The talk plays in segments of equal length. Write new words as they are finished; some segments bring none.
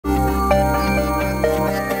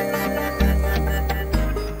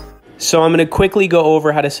So I'm going to quickly go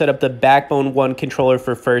over how to set up the Backbone 1 controller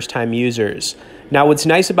for first-time users. Now, what's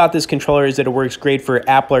nice about this controller is that it works great for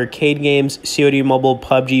Apple Arcade games, COD Mobile,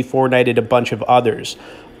 PUBG, Fortnite, and a bunch of others.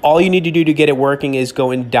 All you need to do to get it working is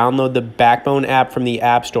go and download the Backbone app from the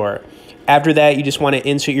App Store. After that, you just want to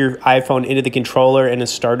insert your iPhone into the controller and a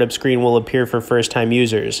startup screen will appear for first-time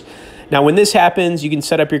users. Now, when this happens, you can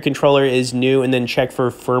set up your controller as new and then check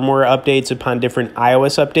for firmware updates upon different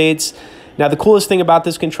iOS updates. Now, the coolest thing about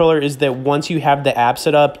this controller is that once you have the app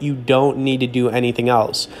set up, you don't need to do anything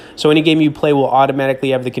else. So any game you play will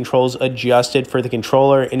automatically have the controls adjusted for the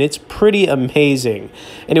controller, and it's pretty amazing.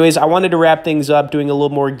 Anyways, I wanted to wrap things up doing a little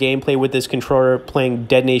more gameplay with this controller, playing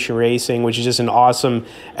Dead Nation Racing, which is just an awesome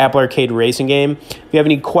Apple Arcade racing game. If you have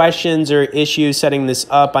any questions or issues setting this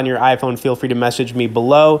up on your iPhone, feel free to message me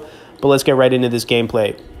below. But let's get right into this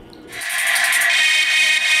gameplay.